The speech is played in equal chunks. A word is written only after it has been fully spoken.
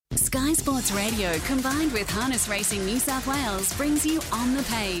Sky Sports Radio combined with Harness Racing New South Wales brings you On the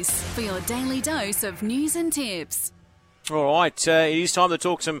Pace for your daily dose of news and tips. All right, it is time to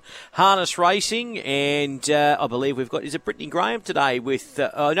talk some harness racing, and I believe we've got, is it Brittany Graham today with,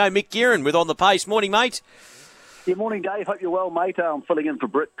 Mick Guerin with On the Pace. Morning, mate. Yeah, morning, Dave. Hope you're well, mate. I'm filling in for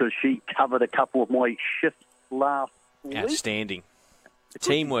Britt because she covered a couple of my shifts last week. Outstanding.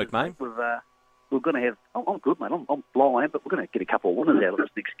 Teamwork, mate. We're going to have... I'm good, mate. I'm flying, but we're going to get a couple of winners out of this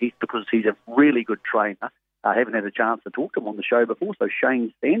next guest because he's a really good trainer. I haven't had a chance to talk to him on the show before, so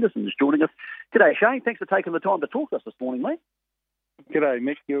Shane Sanderson is joining us. G'day, Shane. Thanks for taking the time to talk to us this morning, mate. G'day,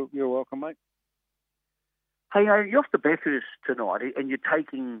 Mick. You're welcome, mate. Hey, you're off to Bathurst tonight, and you're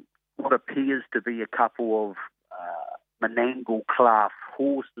taking what appears to be a couple of Menangle class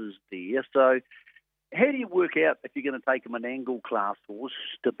horses there. So how do you work out if you're going to take a Menangle class horse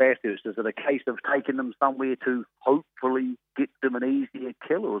to Bathurst? Is it a case of taking them somewhere to hopefully get them an easier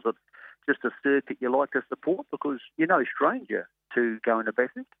kill, or is it just a circuit you like to support because you're no stranger to going to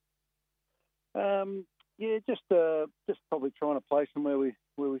Bathurst? Yeah, just probably trying to place them where we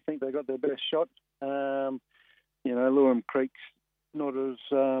think they got their best shot. Lewin Creek's not as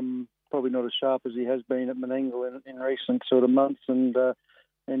probably not as sharp as he has been at Menangle in recent sort of months, and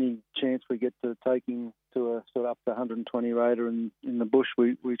any chance we get to take him to a sort of up to 120 rater in the bush,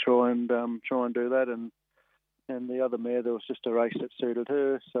 we try and do that. And the other mare, there was just a race that suited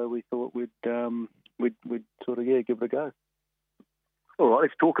her, so we thought we'd sort of give it a go. All right,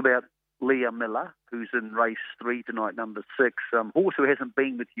 let's talk about Leah Miller, who's in race 3 tonight, number 6. Horse who hasn't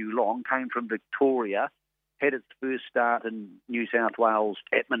been with you long, came from Victoria, had its first start in New South Wales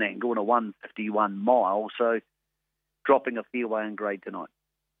at Menangle in a 151 mile, so dropping a fairway in grade tonight.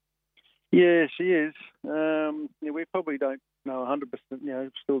 Yeah, she is. We probably don't know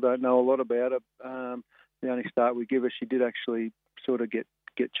 100%, still don't know a lot about her. The only start we give her, she did actually sort of get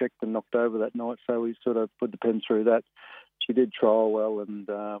checked and knocked over that night, so we sort of put the pen through that. She did trial well, and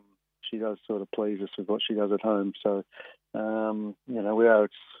she does sort of please us with what she does at home. So,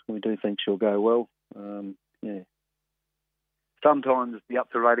 we do think she'll go well. Sometimes the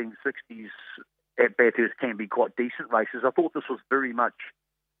up to rating 60s at Bathurst can be quite decent races. I thought this was very much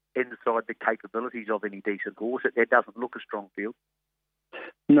inside the capabilities of any decent horse. It doesn't look a strong field.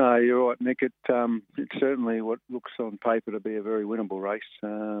 No, you're right, Nick. It's certainly what looks on paper to be a very winnable race.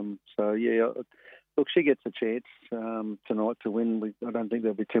 Look, she gets a chance tonight to win. I don't think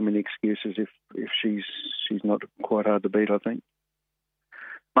there'll be too many excuses if she's not quite hard to beat, I think.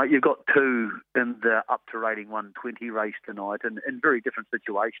 Mate, you've got 2 in the up to rating 120 race tonight, and in very different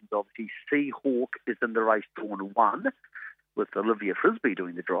situations, obviously. Seahawk is in the race drawn 1, with Olivia Frisbee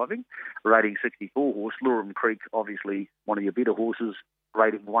doing the driving, rating 64 horse. Lewin Creek, obviously one of your better horses,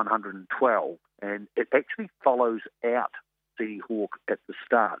 rating 112. And it actually follows out Seahawk at the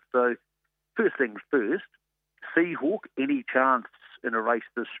start. So first things first, Seahawk, any chance in a race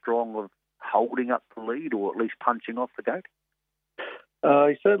this strong of holding up the lead or at least punching off the gate?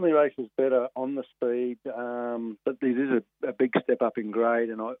 He certainly races better on the speed, but this is a big step up in grade,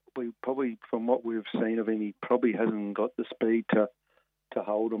 and we probably, from what we've seen of him, he probably hasn't got the speed to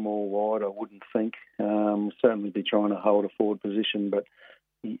hold them all wide, I wouldn't think. Certainly be trying to hold a forward position, but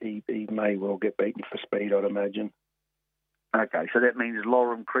he may well get beaten for speed, I'd imagine. Okay, so that means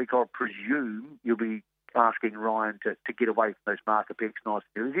Lewin Creek, I presume you'll be asking Ryan to get away from those marker picks nice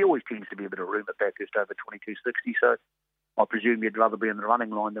and early. He always tends to be a bit of room at Bathurst over 22.60, so I presume you'd rather be in the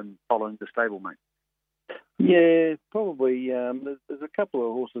running line than following the stablemate. Yeah, probably. There's a couple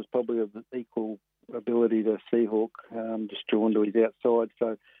of horses probably of equal ability to Seahawk, just drawn to his outside,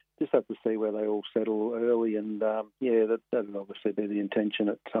 so just have to see where they all settle early, and that'd obviously be the intention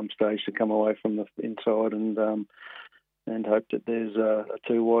at some stage to come away from the inside and hope that there's a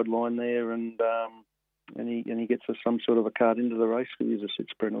 2-wide line there, and he gets some sort of a card into the race because he's a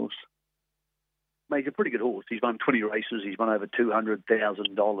 6-sprint horse. Mate, he's a pretty good horse. He's won 20 races. He's won over $200,000.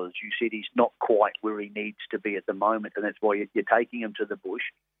 You said he's not quite where he needs to be at the moment, and that's why you're taking him to the bush.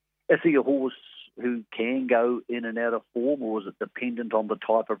 Is he a horse who can go in and out of form, or is it dependent on the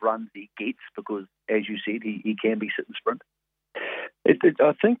type of runs he gets? Because, as you said, he can be sit and sprint.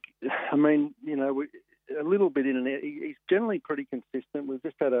 I think, a little bit in and out. He's generally pretty consistent. We've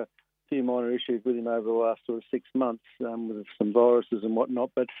just had a few minor issues with him over the last sort of 6 months with some viruses and whatnot,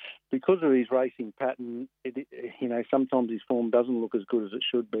 but because of his racing pattern, sometimes his form doesn't look as good as it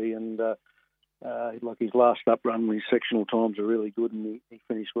should be, and like his last up run, his sectional times are really good, and he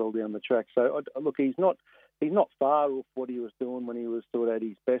finished well down the track. So look, he's not far off what he was doing when he was sort of at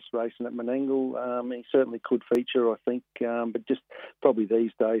his best racing at Menangle. He certainly could feature, I think, but just probably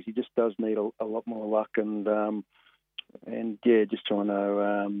these days he just does need a lot more luck, and just trying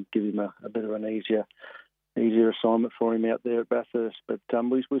to give him a bit of an easier assignment for him out there at Bathurst. But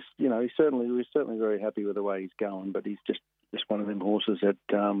we're certainly very happy with the way he's going. But he's just one of them horses that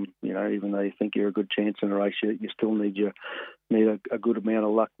even though you think you're a good chance in a race, you still need a good amount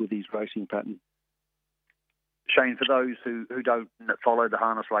of luck with his racing pattern. Shane, for those who don't follow the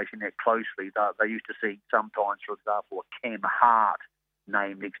harness racing that closely, they used to see sometimes, for example, a Cam Hart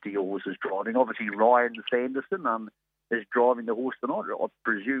name next to your horses driving. Obviously, Ryan Sanderson is driving the horse tonight. I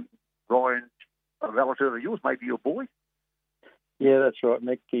presume Ryan, a relative of yours, maybe your boy? Yeah, that's right,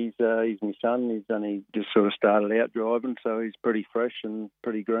 Mick. He's my son. He's only just sort of started out driving, so he's pretty fresh and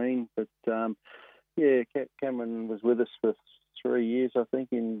pretty green. But, Cameron was with us for 3 years, I think,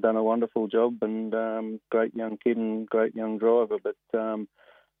 and done a wonderful job, and great young kid and great young driver. But, sort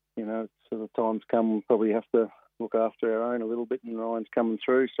of times come, we probably have to look after our own a little bit, and Ryan's coming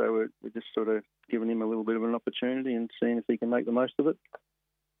through, so we're just sort of giving him a little bit of an opportunity and seeing if he can make the most of it.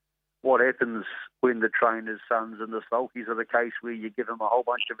 What happens when the trainer's son's in the sulkies? Are the case where you give him a whole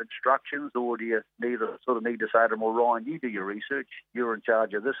bunch of instructions, or do you need to say to him, well, Ryan, you do your research, you're in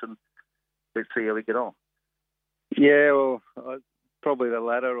charge of this, and let's see how we get on? Yeah, well, probably the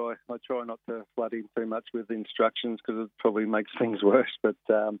latter. I try not to flood him too much with instructions because it probably makes things worse. But,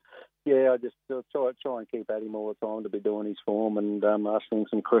 I just try and keep at him all the time to be doing his form and asking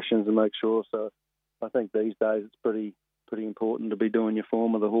some questions and make sure. So I think these days it's pretty important to be doing your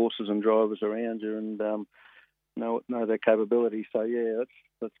form of the horses and drivers around you and know their capabilities. So,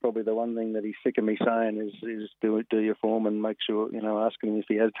 that's probably the one thing that he's sick of me saying is do your form and make sure, asking him if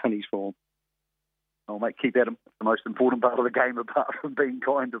he has done his form. Oh, mate, keep at him. It's the most important part of the game, apart from being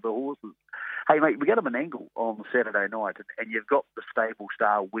kind to the horses. Hey, mate, we got him an angle on Saturday night, and you've got the stable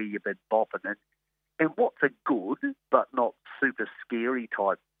star where you've been bopping. And what's a good but not super scary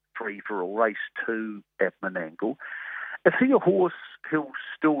type free-for-all, race 2 at Menangle? Is he a horse who's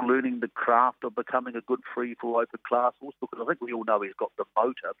still learning the craft of becoming a good free-for-all open-class horse? Because I think we all know he's got the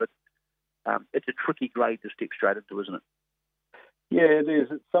motor, but it's a tricky grade to step straight into, isn't it? Yeah, it is.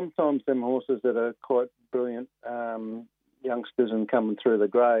 Sometimes them horses that are quite brilliant youngsters and coming through the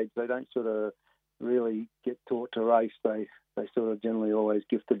grades, they don't sort of really get taught to race. They sort of generally always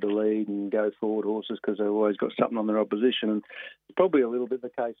gifted the lead and go forward horses because they've always got something on their opposition. And it's probably a little bit the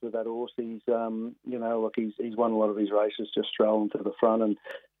case with that horse. He's, he's won a lot of his races just strolling to the front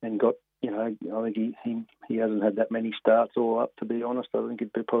and got, I think he hasn't had that many starts all up, to be honest. I think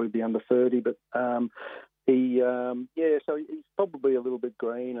he'd probably be under 30, but so he's probably a little bit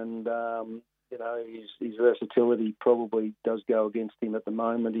green, and his versatility probably does go against him at the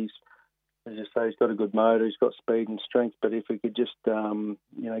moment. As you say, he's got a good motor, he's got speed and strength, but if we could just get him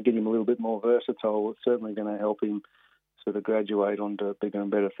a little bit more versatile, it's certainly going to help him sort of graduate onto bigger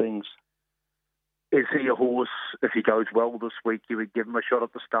and better things. Is he a horse, if he goes well this week, you would give him a shot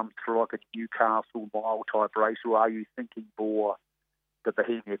at the stumps for like a Newcastle mile type race, or are you thinking more the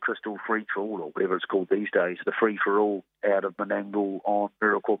Bohemia Crystal free-for-all, or whatever it's called these days, the free-for-all out of Menangle on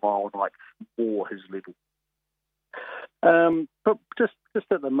Miracle Mile Night, for his level? But just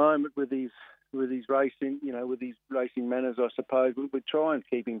at the moment with his racing, with his racing manners, I suppose we'd try and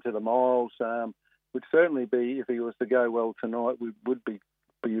keep him to the miles. Would certainly be, if he was to go well tonight,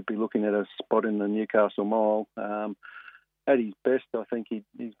 you'd be looking at a spot in the Newcastle Mile. At his best, I think he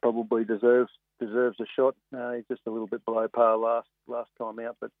probably deserves a shot. He's just a little bit below par last time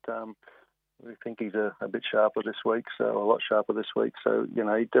out, but we think he's a bit sharper this week, so a lot sharper this week. So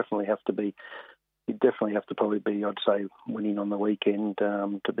he'd definitely have to probably be, I'd say, winning on the weekend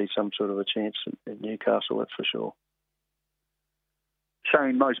to be some sort of a chance at Newcastle. That's for sure.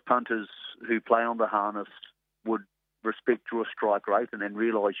 Shane, most punters who play on the harness would respect your strike rate and then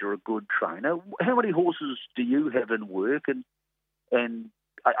realise you're a good trainer. How many horses do you have in work, and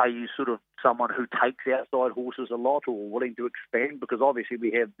are you sort of someone who takes outside horses a lot or willing to expand? Because obviously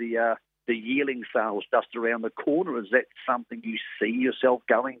we have the yearling sales just around the corner. Is that something you see yourself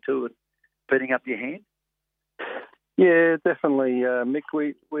going to and putting up your hand? Yeah, definitely, Mick.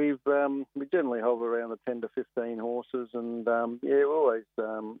 We generally hover around the 10 to 15 horses, and we're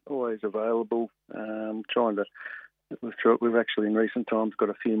always available. We've actually in recent times got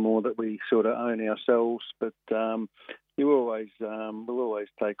a few more that we sort of own ourselves, but we'll always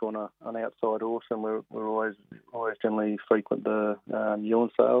take on an outside horse, and we're always generally frequent the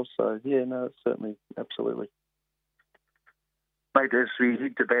yearling sales. So it's certainly absolutely. Mate, as we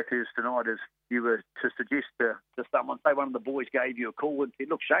head to Bathurst tonight, as you were to suggest to someone, say one of the boys gave you a call and said,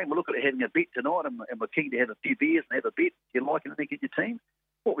 look, Shane, we're looking at having a bet tonight and we're keen to have a few beers and have a bet. Do you like anything at your team?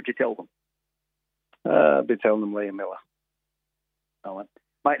 What would you tell them? I'd be telling them Liam Miller. All right.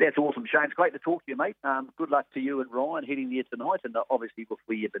 Mate, that's awesome, Shane. It's great to talk to you, mate. Good luck to you and Ryan heading there tonight, and obviously with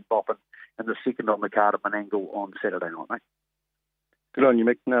where you've been bopping in the second on the card at Menangle on Saturday night, mate. Good on you,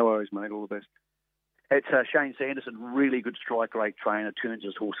 Mick. No worries, mate. All the best. It's Shane Sanderson, really good strike rate trainer, turns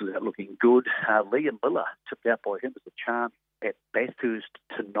his horses out looking good. Liam Miller, tipped out by him as a chance at Bathurst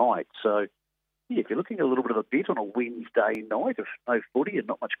tonight. So, yeah, if you're looking at a little bit of a bet on a Wednesday night of no footy and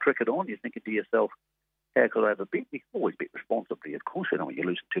not much cricket on, you're thinking to yourself, how could I have a bet? You can always bet responsibly, of course. I don't want you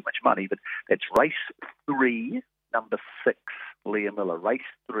losing too much money, but that's race 3, number 6, Liam Miller. Race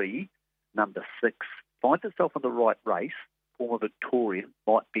 3, number 6. Finds itself in the right race. Former Victorian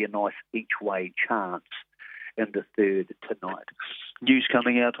might be a nice each-way chance in the third tonight. News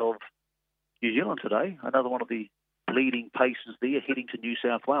coming out of New Zealand today. Another one of the leading paces there heading to New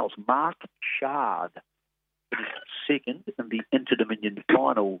South Wales. Mark Shard finished second in the Inter-Dominion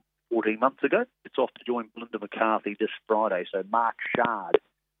final 14 months ago. It's off to join Belinda McCarthy this Friday. So Mark Shard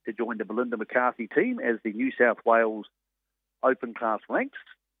to join the Belinda McCarthy team as the New South Wales Open class ranks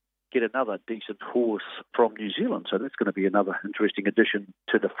get another decent horse from New Zealand. So that's going to be another interesting addition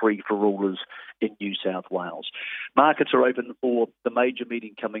to the free-for-allers in New South Wales. Markets are open for the major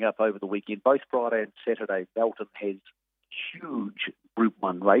meeting coming up over the weekend. Both Friday and Saturday, Melton has huge Group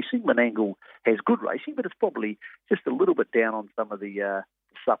 1 racing. Menangle has good racing, but it's probably just a little bit down on some of the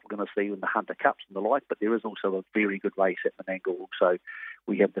stuff we're going to see in the Hunter Cups and the like, but there is also a very good race at Menangle. Also,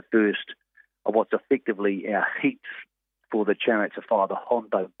 we have the first of what's effectively our heats for the Chariots of Fire. The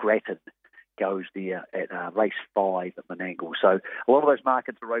Hondo Grattan goes there at race 5 at Menangle. So a lot of those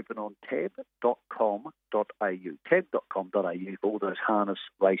markets are open on tab.com.au, tab.com.au for all those harness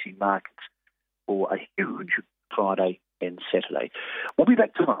racing markets for a huge Friday and Saturday. We'll be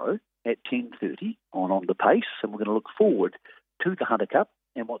back tomorrow at 10:30 on The Pace, and we're going to look forward to the Hunter Cup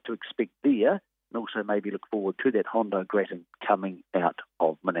and what to expect there, and also maybe look forward to that Hondo Grattan coming out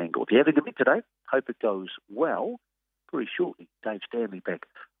of Menangle. If you have a good week today, hope it goes well. Very shortly, Dave Stanley back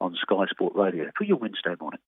on Sky Sport Radio for your Wednesday morning.